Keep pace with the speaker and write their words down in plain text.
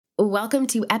Welcome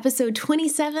to episode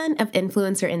 27 of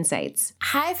Influencer Insights.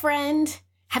 Hi, friend.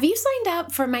 Have you signed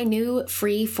up for my new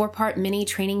free 4-part mini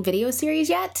training video series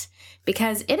yet?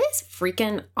 Because it is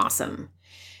freaking awesome.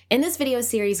 In this video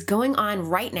series going on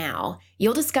right now,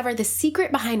 you'll discover the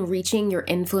secret behind reaching your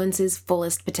influence's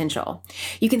fullest potential.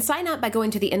 You can sign up by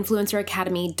going to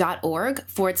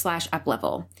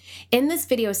theinfluenceracademy.org/uplevel. In this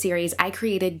video series I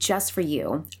created just for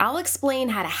you, I'll explain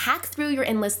how to hack through your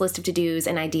endless list of to-dos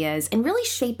and ideas and really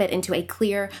shape it into a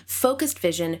clear, focused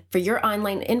vision for your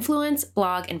online influence,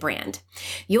 blog, and brand.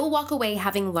 You'll walk away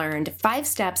having learned 5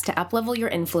 steps to uplevel your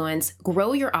influence,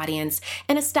 grow your audience,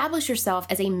 and establish yourself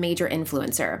as a major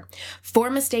influencer. 4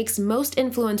 mistakes most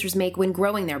influencers make when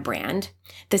growing their brand,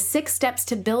 the 6 steps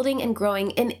to building and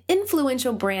growing an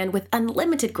influential brand with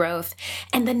unlimited growth,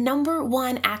 and the number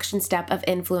 1 action step of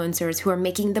influencers who are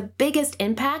making the biggest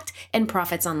impact and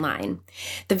profits online.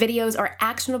 The videos are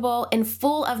actionable and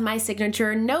full of my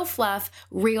signature, no fluff,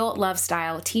 real love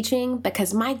style teaching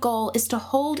because my goal is to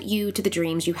hold you to the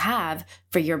dreams you have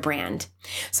for your brand.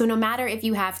 So no matter if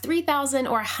you have 3,000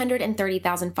 or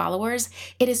 130,000 followers,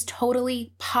 it is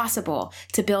totally possible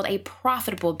to build a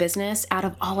profitable business out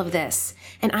of all of this.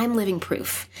 And I'm living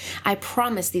proof. I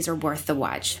promise these are worth the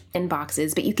watch in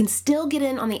boxes, but you can still get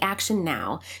in on the action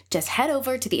now. Just head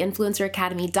over to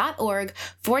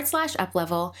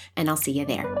theinfluenceracademy.org/uplevel and I'll see you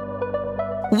there.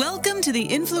 Welcome to the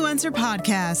Influencer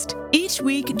Podcast. Each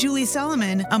week, Julie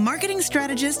Solomon, a marketing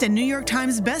strategist and New York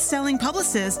Times best-selling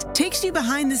publicist, takes you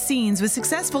behind the scenes with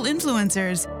successful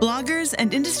influencers, bloggers,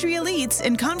 and industry elites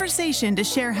in conversation to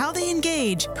share how they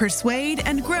engage, persuade,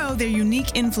 and grow their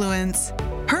unique influence.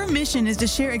 Her mission is to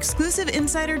share exclusive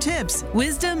insider tips,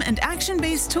 wisdom, and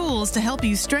action-based tools to help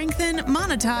you strengthen,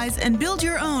 monetize, and build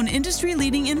your own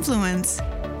industry-leading influence.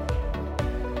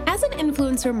 As an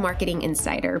influencer marketing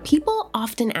insider, people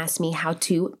often ask me how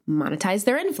to monetize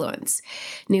their influence.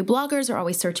 New bloggers are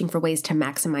always searching for ways to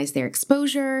maximize their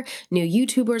exposure. New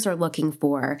YouTubers are looking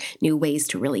for new ways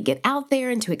to really get out there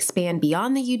and to expand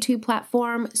beyond the YouTube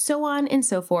platform, so on and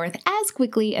so forth, as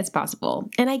quickly as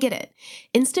possible. And I get it.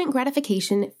 Instant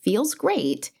gratification feels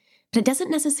great, but it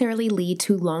doesn't necessarily lead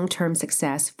to long-term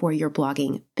success for your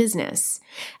blogging business.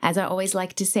 As I always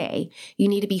like to say, you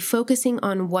need to be focusing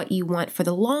on what you want for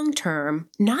the long term,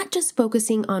 not just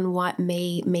focusing on what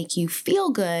may make you feel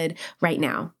good right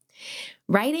now.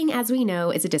 Writing, as we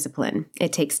know, is a discipline.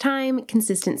 It takes time,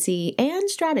 consistency, and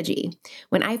strategy.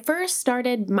 When I first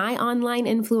started my online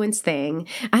influence thing,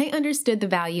 I understood the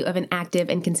value of an active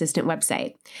and consistent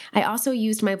website. I also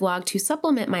used my blog to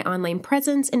supplement my online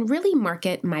presence and really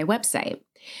market my website.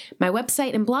 My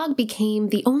website and blog became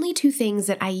the only 2 things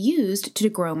that I used to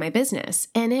grow my business,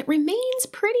 and it remains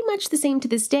pretty much the same to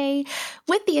this day,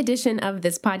 with the addition of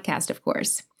this podcast, of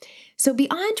course. So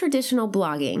beyond traditional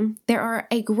blogging, there are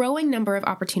a growing number of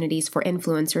opportunities for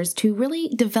influencers to really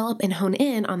develop and hone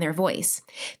in on their voice,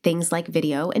 things like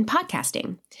video and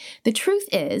podcasting. The truth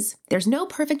is, there's no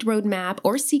perfect roadmap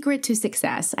or secret to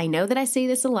success. I know that I say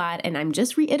this a lot, and I'm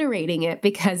just reiterating it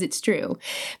because it's true.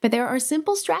 But there are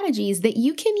simple strategies that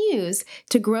you can use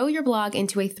to grow your blog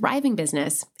into a thriving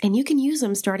business, and you can use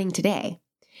them starting today.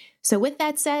 So with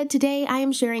that said, today I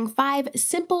am sharing 5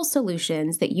 simple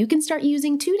solutions that you can start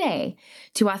using today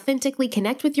to authentically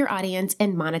connect with your audience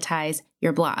and monetize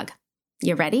your blog.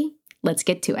 You ready? Let's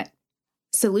get to it.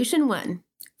 Solution 1,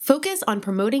 focus on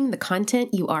promoting the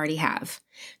content you already have.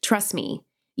 Trust me,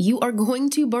 you are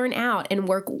going to burn out and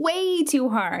work way too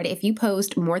hard if you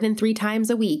post more than 3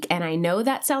 times a week. And I know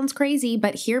that sounds crazy,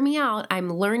 but hear me out.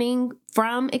 I'm learning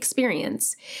from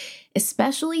experience.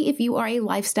 Especially if you are a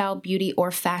lifestyle, beauty,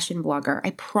 or fashion blogger,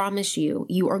 I promise you,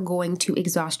 you are going to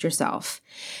exhaust yourself.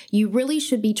 You really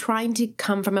should be trying to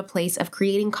come from a place of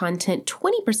creating content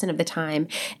 20% of the time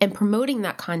and promoting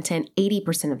that content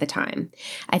 80% of the time.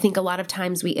 I think a lot of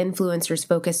times we influencers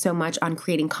focus so much on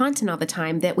creating content all the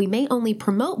time that we may only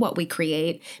promote what we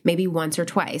create maybe once or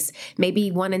twice,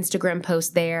 maybe one Instagram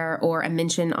post there or a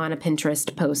mention on a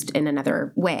Pinterest post in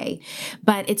another way.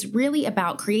 But it's really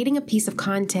about creating a piece of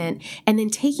content and then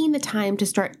taking the time to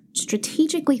start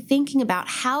strategically thinking about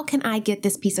how can I get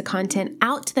this piece of content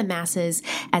out to the masses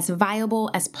as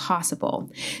viable as possible.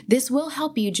 This will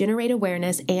help you generate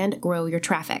awareness and grow your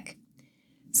traffic.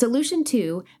 Solution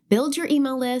 2, build your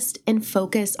email list and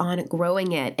focus on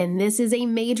growing it. And this is a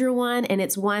major one, and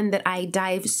it's one that I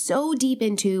dive so deep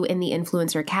into in the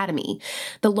Influencer Academy.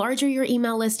 The larger your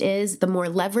email list is, the more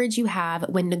leverage you have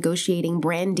when negotiating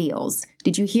brand deals.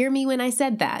 Did you hear me when I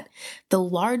said that? The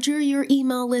larger your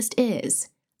email list is,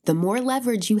 the more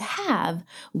leverage you have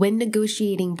when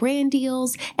negotiating brand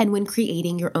deals and when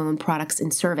creating your own products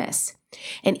and service.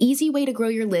 An easy way to grow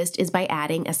your list is by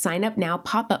adding a sign up now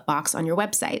pop-up box on your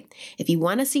website. If you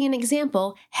want to see an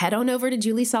example, head on over to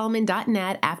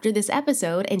juliesolomon.net after this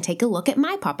episode and take a look at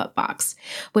my pop-up box.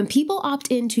 When people opt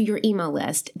into your email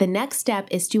list, the next step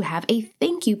is to have a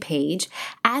thank you page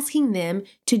asking them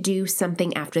to do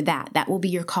something after that. That will be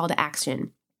your call to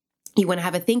action. You want to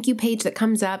have a thank you page that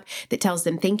comes up that tells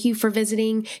them thank you for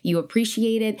visiting, you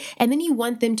appreciate it, and then you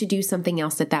want them to do something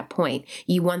else at that point.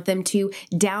 You want them to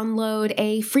download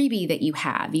a freebie that you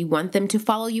have. You want them to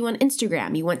follow you on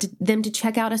Instagram. You want them to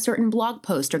check out a certain blog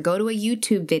post or go to a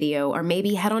YouTube video or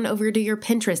maybe head on over to your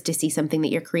Pinterest to see something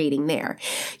that you're creating there.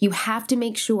 You have to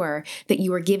make sure that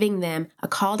you are giving them a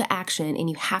call to action, and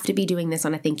you have to be doing this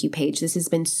on a thank you page. This has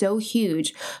been so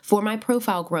huge for my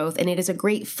profile growth, and it is a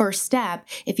great first step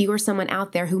if you are someone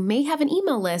out there who may have an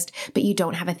email list, but you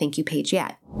don't have a thank you page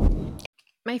yet.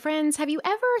 My friends, have you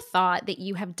ever thought that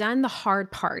you have done the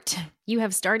hard part? You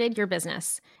have started your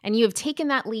business and you have taken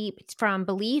that leap from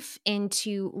belief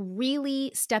into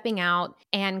really stepping out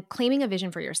and claiming a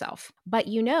vision for yourself. But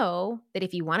you know that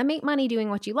if you want to make money doing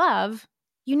what you love,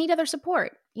 you need other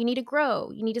support. You need to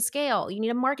grow. You need to scale. You need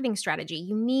a marketing strategy.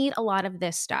 You need a lot of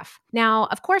this stuff. Now,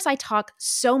 of course, I talk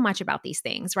so much about these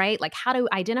things, right? Like how to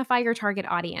identify your target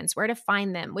audience, where to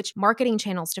find them, which marketing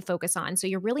channels to focus on. So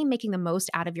you're really making the most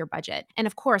out of your budget. And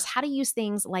of course, how to use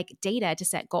things like data to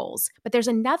set goals. But there's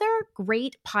another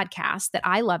great podcast that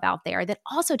I love out there that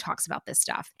also talks about this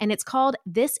stuff. And it's called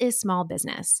This is Small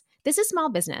Business. This is Small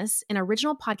Business, an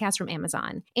original podcast from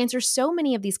Amazon, answers so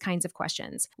many of these kinds of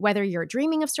questions. Whether you're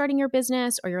dreaming of starting your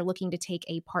business or you're looking to take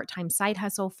a part-time side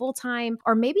hustle full-time,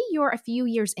 or maybe you're a few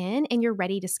years in and you're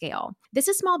ready to scale. This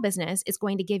is Small Business is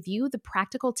going to give you the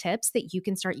practical tips that you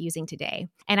can start using today.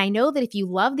 And I know that if you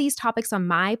love these topics on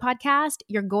my podcast,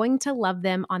 you're going to love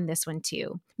them on this one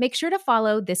too. Make sure to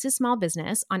follow This is Small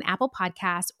Business on Apple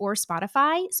Podcasts or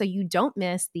Spotify so you don't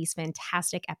miss these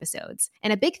fantastic episodes.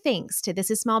 And a big thanks to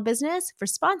This is Small Business for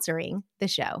sponsoring the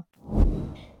show.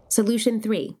 Solution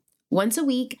 3. Once a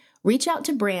week, reach out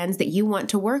to brands that you want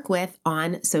to work with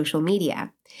on social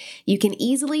media. You can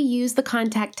easily use the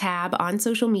contact tab on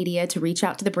social media to reach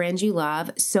out to the brands you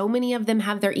love. So many of them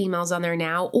have their emails on there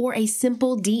now, or a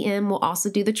simple DM will also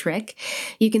do the trick.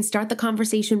 You can start the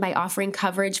conversation by offering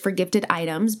coverage for gifted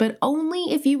items, but only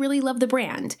if you really love the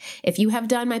brand. If you have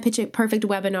done my Pitch It Perfect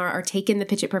webinar or taken the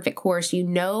Pitch It Perfect course, you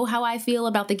know how I feel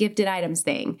about the gifted items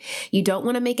thing. You don't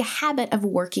want to make a habit of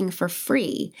working for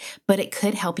free, but it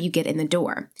could help you get in the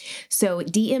door. So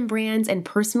DM brands and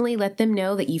personally let them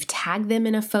know that you've tagged them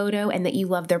in a photo and that you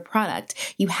love their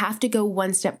product. You have to go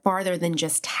one step farther than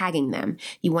just tagging them.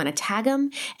 You want to tag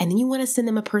them, and then you want to send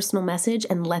them a personal message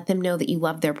and let them know that you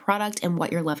love their product and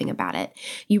what you're loving about it.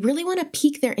 You really want to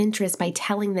pique their interest by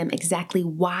telling them exactly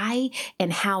why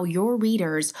and how your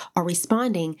readers are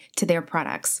responding to their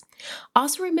products.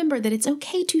 Also remember that it's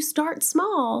okay to start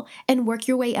small and work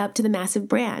your way up to the massive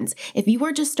brands. If you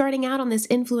are just starting out on this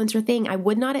influencer thing, I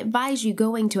would not advise you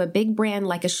going to a big brand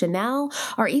like a Chanel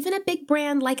or even a big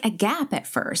brand like a Gap at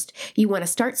first. You want to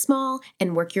start small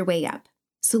and work your way up.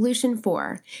 Solution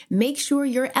 4, make sure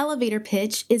your elevator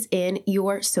pitch is in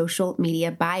your social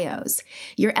media bios.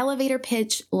 Your elevator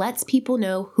pitch lets people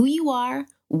know who you are,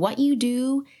 what you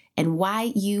do, and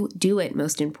why you do it,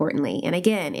 most importantly. And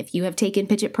again, if you have taken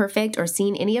Pitch It Perfect or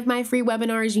seen any of my free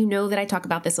webinars, you know that I talk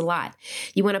about this a lot.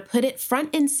 You want to put it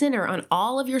front and center on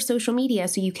all of your social media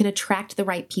so you can attract the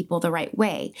right people the right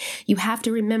way. You have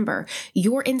to remember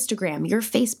your Instagram, your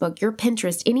Facebook, your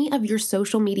Pinterest, any of your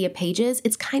social media pages,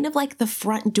 it's kind of like the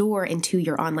front door into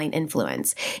your online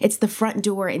influence. It's the front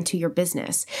door into your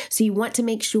business. So you want to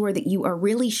make sure that you are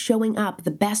really showing up the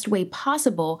best way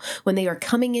possible when they are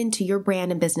coming into your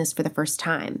brand and business for the first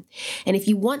time. And if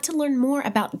you want to learn more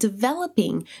about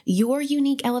developing your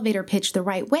unique elevator pitch the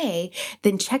right way,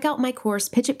 then check out my course,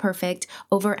 Pitch It Perfect,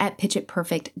 over at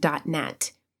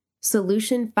pitchitperfect.net.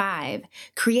 Solution 5,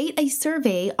 create a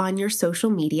survey on your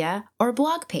social media or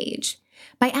blog page.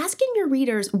 By asking your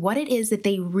readers what it is that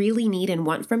they really need and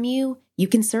want from you, you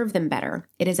can serve them better.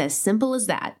 It is as simple as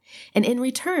that. And in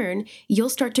return, you'll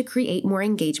start to create more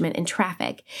engagement and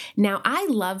traffic. Now, I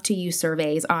love to use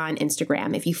surveys on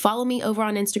Instagram. If you follow me over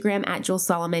on Instagram at Julie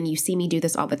Solomon, you see me do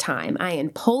this all the time. I am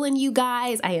polling you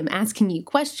guys. I am asking you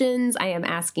questions. I am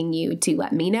asking you to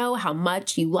let me know how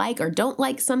much you like or don't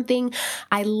like something.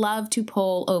 I love to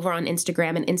poll over on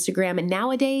Instagram, and Instagram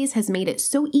nowadays has made it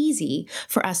so easy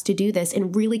for us to do this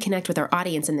and really connect with our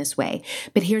audience in this way.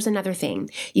 But here's another thing.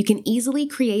 You can easily easily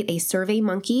create a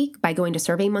SurveyMonkey by going to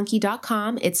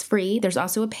surveymonkey.com. It's free. There's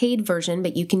also a paid version,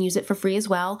 but you can use it for free as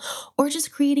well. Or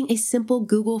just creating a simple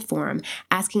Google form,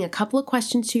 asking a couple of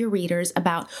questions to your readers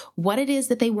about what it is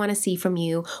that they want to see from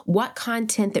you, what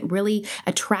content that really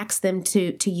attracts them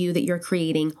to you that you're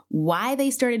creating, why they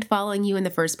started following you in the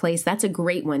first place. That's a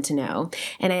great one to know.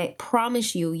 And I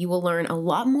promise you, you will learn a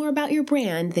lot more about your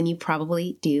brand than you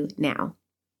probably do now.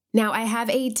 Now, I have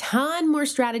a ton more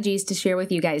strategies to share with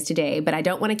you guys today, but I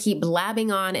don't want to keep blabbing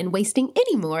on and wasting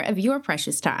any more of your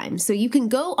precious time. So you can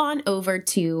go on over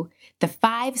to the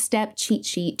 5-step cheat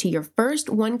sheet to your first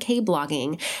 1K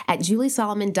blogging at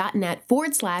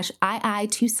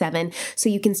juliesolomon.net/II27 so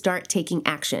you can start taking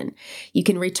action. You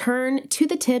can return to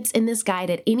the tips in this guide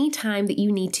at any time that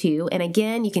you need to. And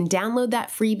again, you can download that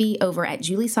freebie over at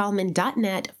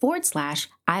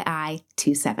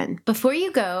juliesolomon.net/II27. Before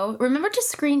you go, remember to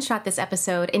screenshot this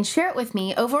episode and share it with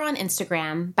me over on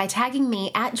Instagram by tagging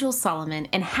me at Jules Solomon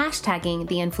and hashtagging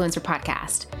the Influencer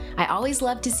Podcast. I always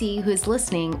love to see who's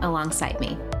listening alongside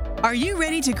me. Are you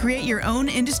ready to create your own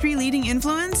industry-leading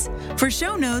influence? For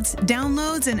show notes,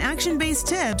 downloads, and action-based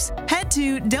tips, head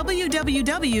to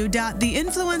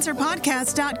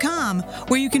www.theinfluencerpodcast.com,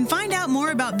 where you can find out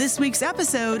more about this week's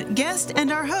episode, guest,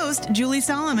 and our host, Julie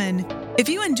Solomon. If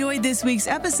you enjoyed this week's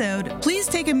episode, please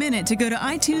take a minute to go to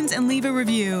iTunes and leave a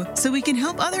review so we can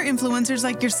help other influencers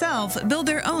like yourself build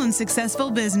their own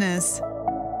successful business.